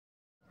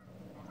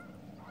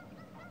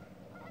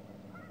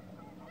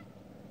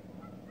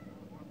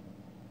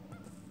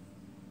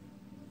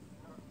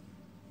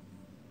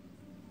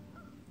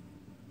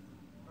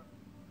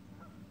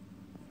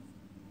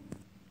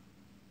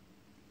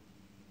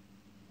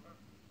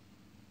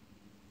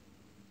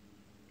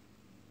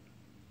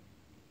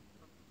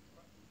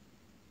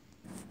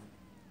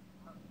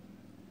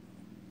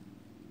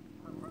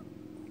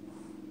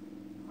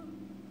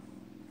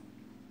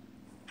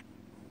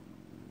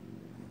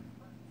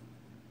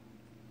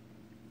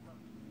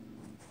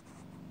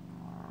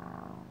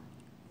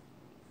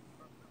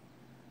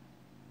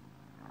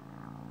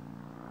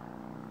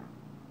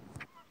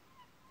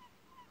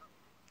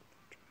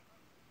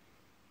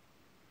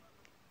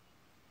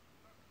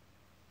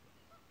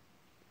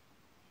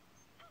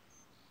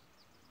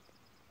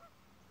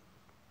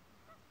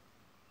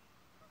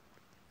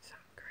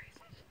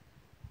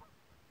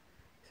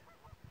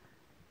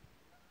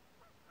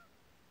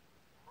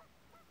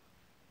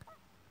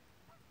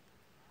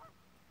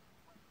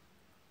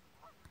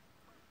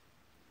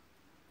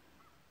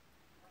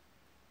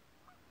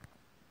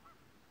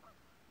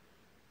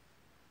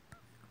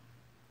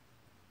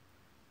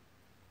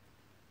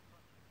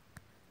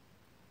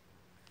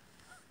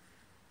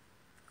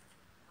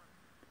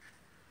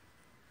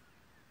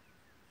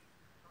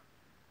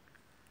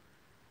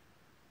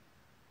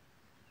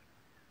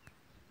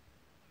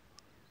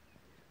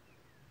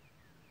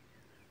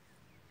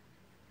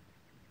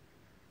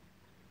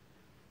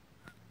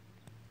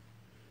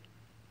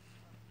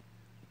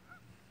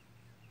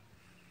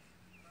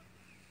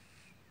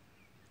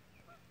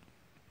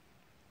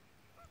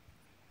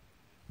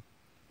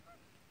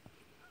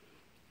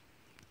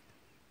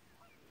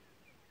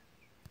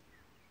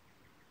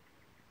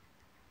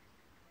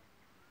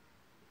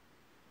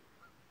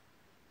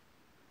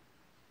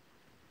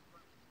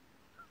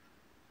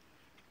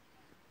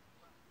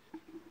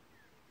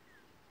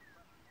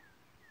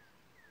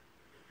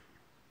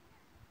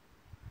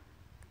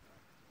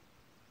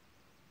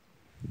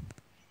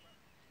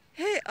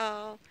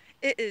all.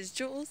 It is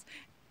Jules,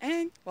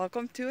 and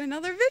welcome to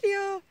another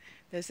video.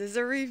 This is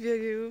a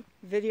review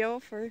video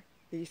for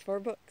these 4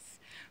 books,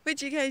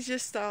 which you guys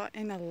just saw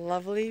in a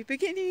lovely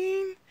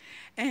beginning.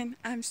 And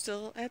I'm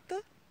still at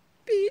the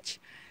beach,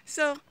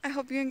 so I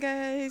hope you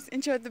guys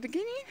enjoyed the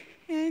beginning,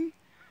 and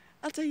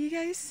I'll tell you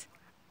guys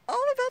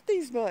all about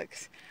these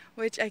books,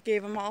 which I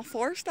gave them all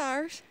 4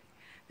 stars.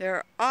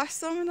 They're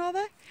awesome and all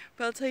that,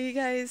 but I'll tell you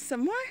guys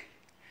some more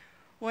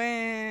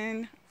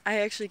when I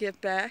actually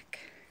get back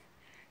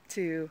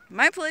to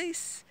my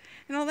place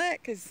and all that,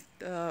 because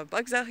the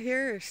bugs out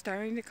here are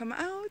starting to come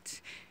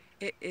out.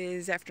 It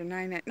is after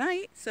 9 at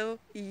night, so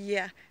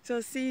yeah. So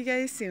I'll see you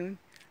guys soon.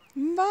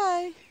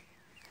 Bye.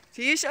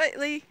 See you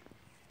shortly.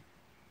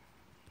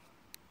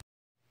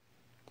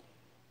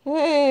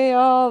 Hey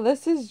y'all,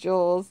 this is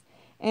Jules,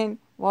 and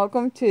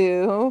welcome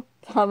to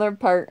the other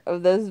part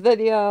of this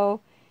video.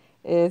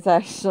 It's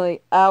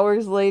actually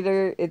hours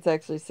later. It's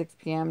actually 6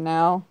 p.m.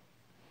 now,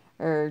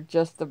 or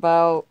just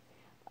about.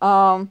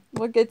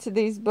 We'll get to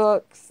these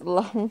books,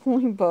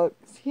 lovely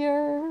books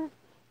here,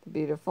 the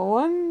beautiful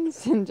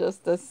ones, in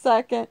just a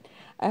second.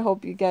 I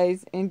hope you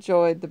guys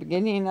enjoyed the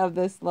beginning of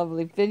this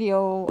lovely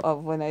video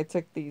of when I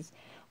took these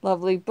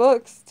lovely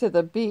books to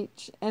the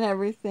beach and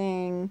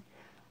everything.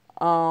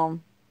 I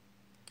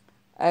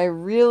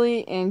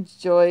really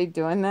enjoyed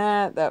doing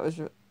that. That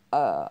was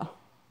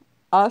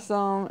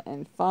awesome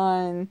and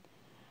fun.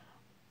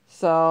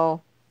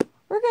 So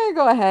we're gonna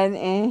go ahead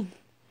and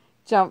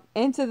jump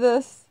into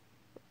this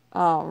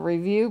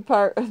review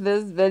part of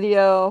this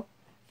video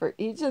for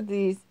each of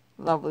these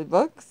lovely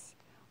books.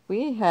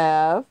 We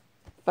have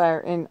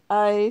Fire and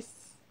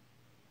Ice,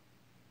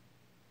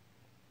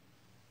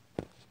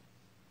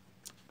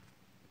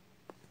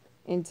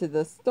 Into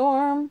the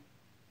Storm,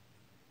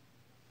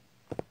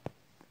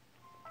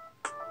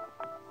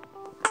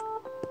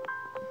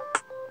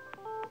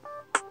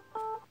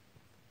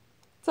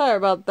 sorry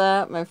about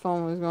that, my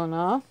phone was going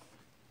off,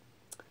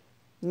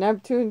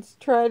 Neptune's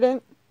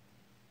Trident,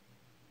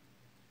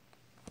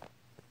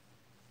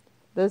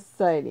 This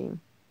Sighting.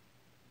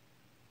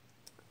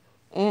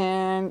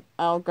 And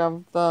I'll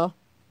give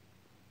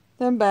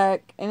them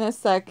back in a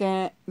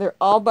second. They're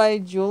all by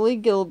Julie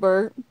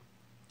Gilbert.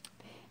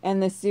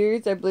 And the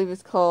series, I believe,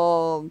 is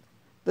called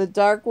The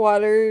Dark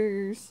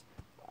Waters,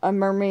 A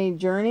Mermaid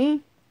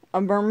Journey. A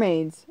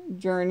Mermaid's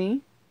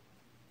Journey.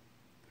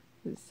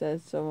 It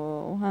says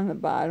so on the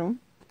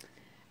bottom.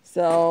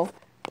 So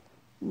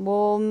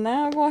we'll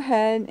now go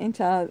ahead and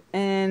tell.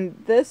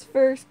 And this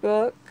first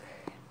book,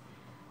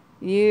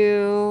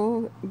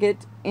 you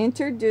get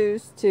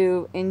introduced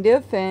to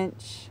India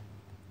Finch,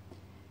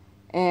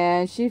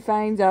 and she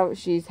finds out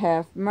she's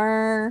half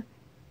mer,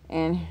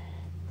 and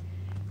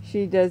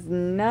she does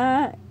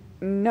not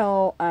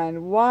know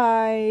on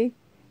why,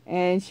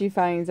 and she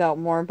finds out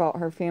more about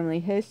her family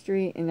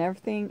history and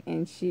everything,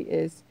 and she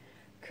is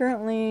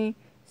currently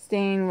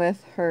staying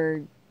with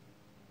her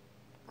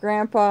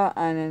grandpa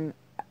on an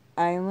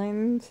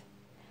island.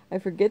 I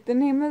forget the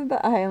name of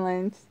the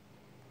island,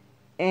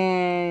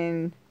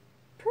 and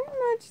pretty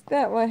much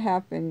that what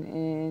happened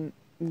in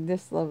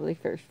this lovely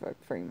first book,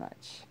 pretty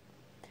much.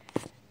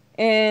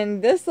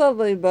 And this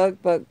lovely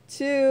book, book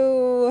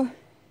 2,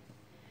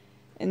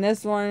 in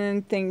this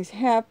one, things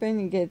happen.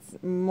 It gets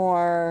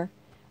more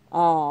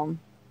wild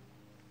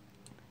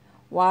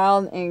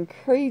and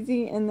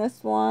crazy in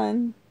this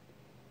one.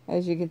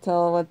 As you can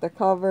tell with the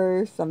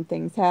cover, some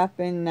things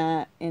happen,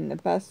 not in the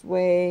best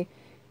way.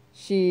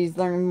 She's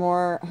learned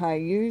more how to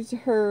use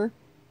her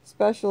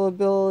special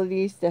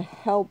abilities to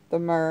help the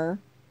mer.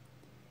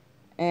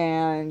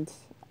 And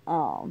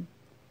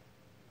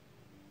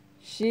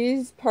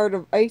she's part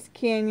of Ice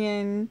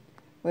Canyon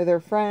with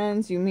her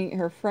friends. You meet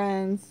her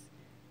friends.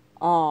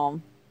 You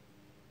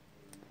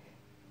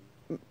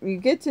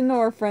get to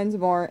know her friends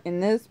more in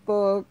this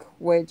book,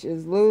 which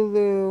is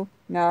Lulu,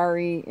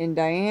 Nari, and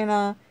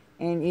Diana,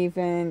 and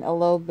even a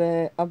little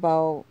bit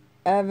about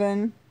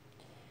Evan.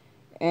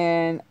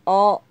 And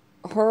all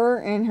her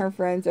and her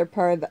friends are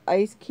part of the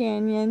Ice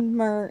Canyon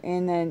mer,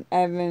 and then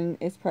Evan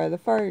is part of the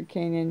Fire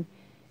Canyon.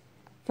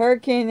 Fire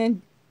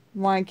Canyon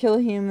want to kill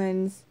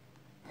humans.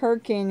 Her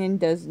Canyon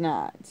does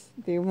not.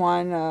 They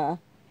want to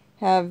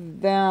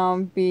have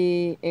them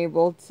be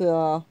able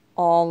to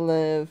all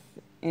live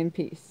in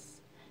peace.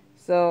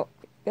 So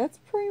that's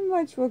pretty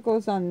much what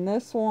goes on in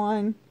this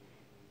one.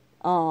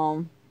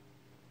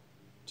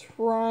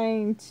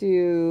 Trying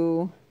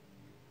to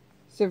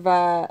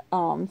survive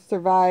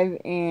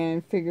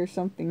and figure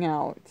something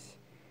out.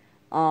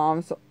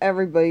 So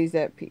everybody's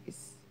at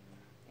peace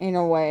in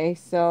a way.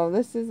 So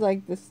this is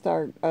like the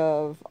start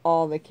of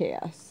all the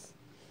chaos,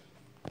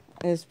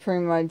 is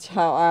pretty much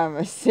how I'm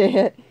gonna say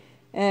it.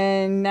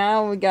 And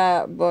now we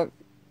got book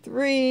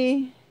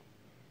 3,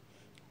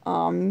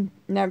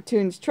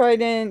 Neptune's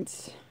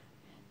Trident.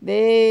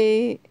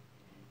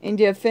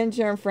 India Finch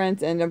and her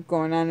friends end up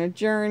going on a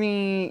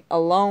journey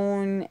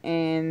alone,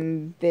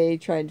 and they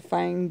try to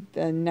find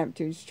the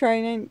Neptune's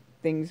Trident.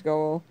 Things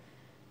go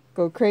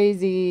go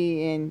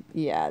crazy. And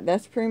yeah,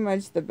 that's pretty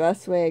much the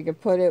best way I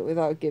could put it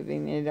without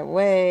giving it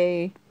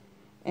away.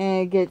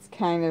 And it gets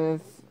kind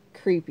of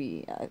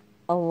creepy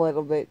a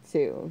little bit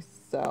too.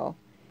 So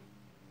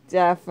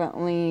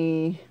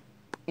definitely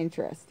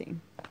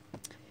interesting.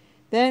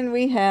 Then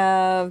we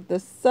have The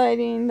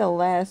Sighting, the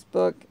last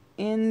book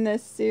in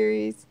this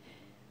series.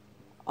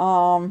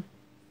 I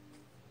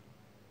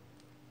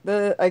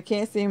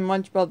can't say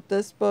much about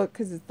this book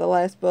because it's the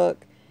last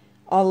book.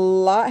 A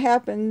lot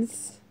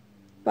happens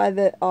by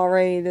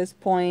already this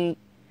point,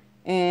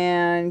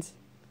 and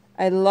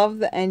I love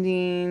the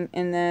ending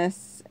in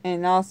this,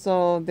 and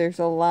also there's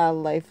a lot of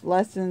life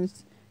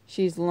lessons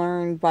she's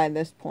learned by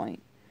this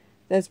point.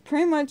 That's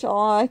pretty much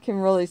all I can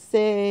really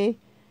say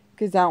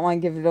because I don't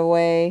want to give it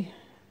away,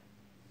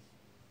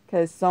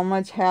 because so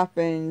much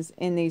happens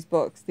in these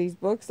books. These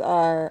books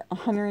are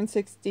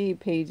 160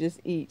 pages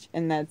each,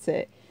 and that's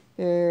it.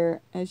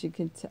 They're, as you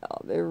can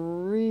tell, they're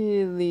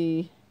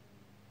really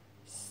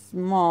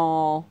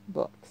small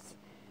books.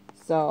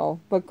 So,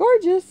 but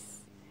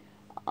gorgeous.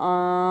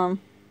 I'm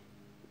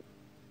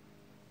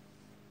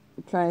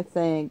trying to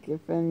think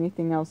if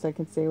anything else I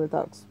can say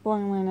without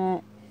spoiling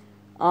it.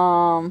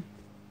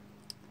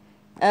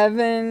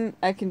 Evan,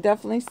 I can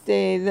definitely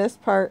say this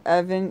part,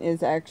 Evan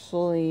is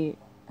actually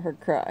her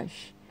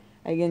crush.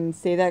 I can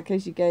say that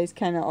because you guys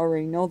kind of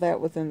already know that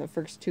within the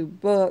first 2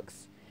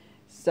 books.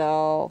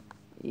 So,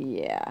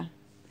 yeah.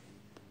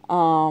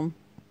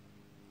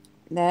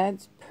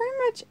 That's pretty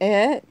much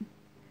it.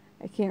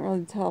 I can't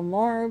really tell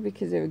more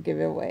because it would give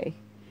it away.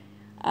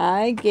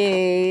 I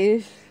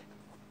gave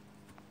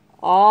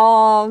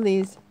all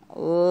these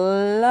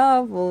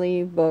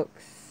lovely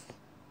books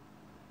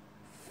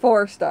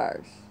 4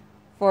 stars.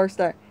 4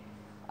 stars.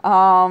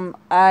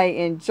 I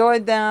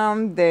enjoyed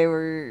them. They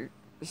were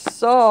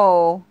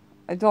so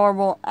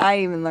adorable. I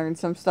even learned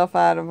some stuff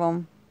out of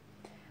them.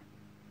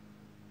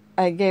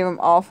 I gave them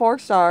all 4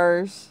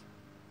 stars.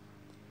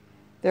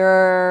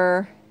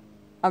 They're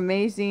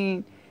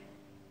amazing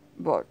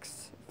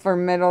books. For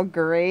middle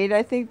grade,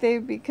 I think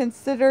they'd be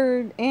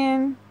considered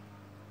in.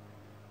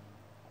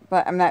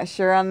 But I'm not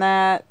sure on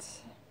that.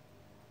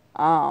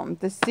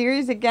 The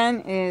series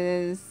again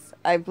is,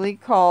 I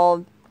believe,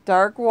 called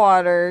Dark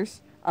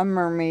Waters, A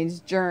Mermaid's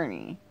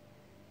Journey.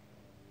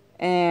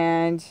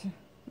 And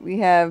we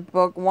have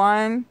book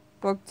 1,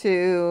 book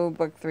 2,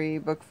 book 3,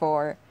 book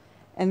 4.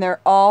 And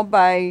they're all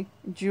by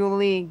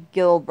Julie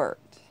Gilbert.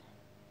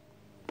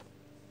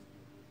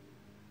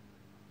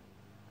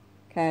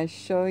 Can I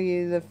show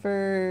you the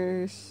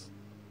first?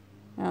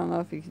 I don't know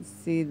if you can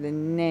see the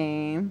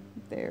name.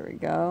 There we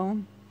go.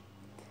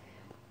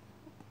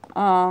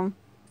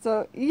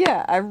 So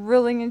yeah, I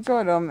really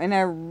enjoyed them, and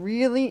I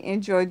really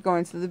enjoyed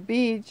going to the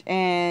beach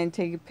and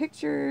taking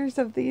pictures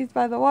of these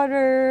by the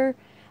water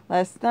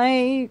last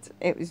night.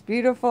 It was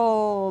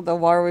beautiful. The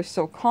water was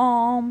so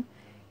calm.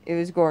 It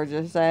was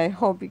gorgeous. I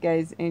hope you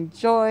guys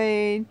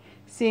enjoyed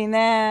seeing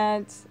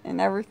that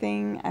and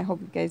everything. I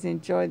hope you guys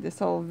enjoyed this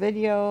whole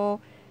video.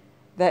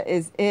 That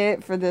is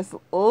it for this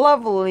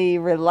lovely,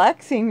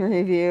 relaxing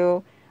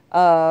review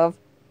of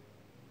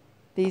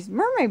these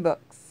mermaid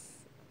books.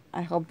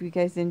 I hope you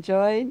guys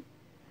enjoyed.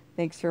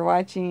 Thanks for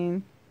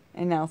watching,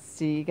 and I'll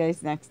see you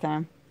guys next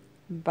time.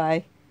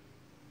 Bye.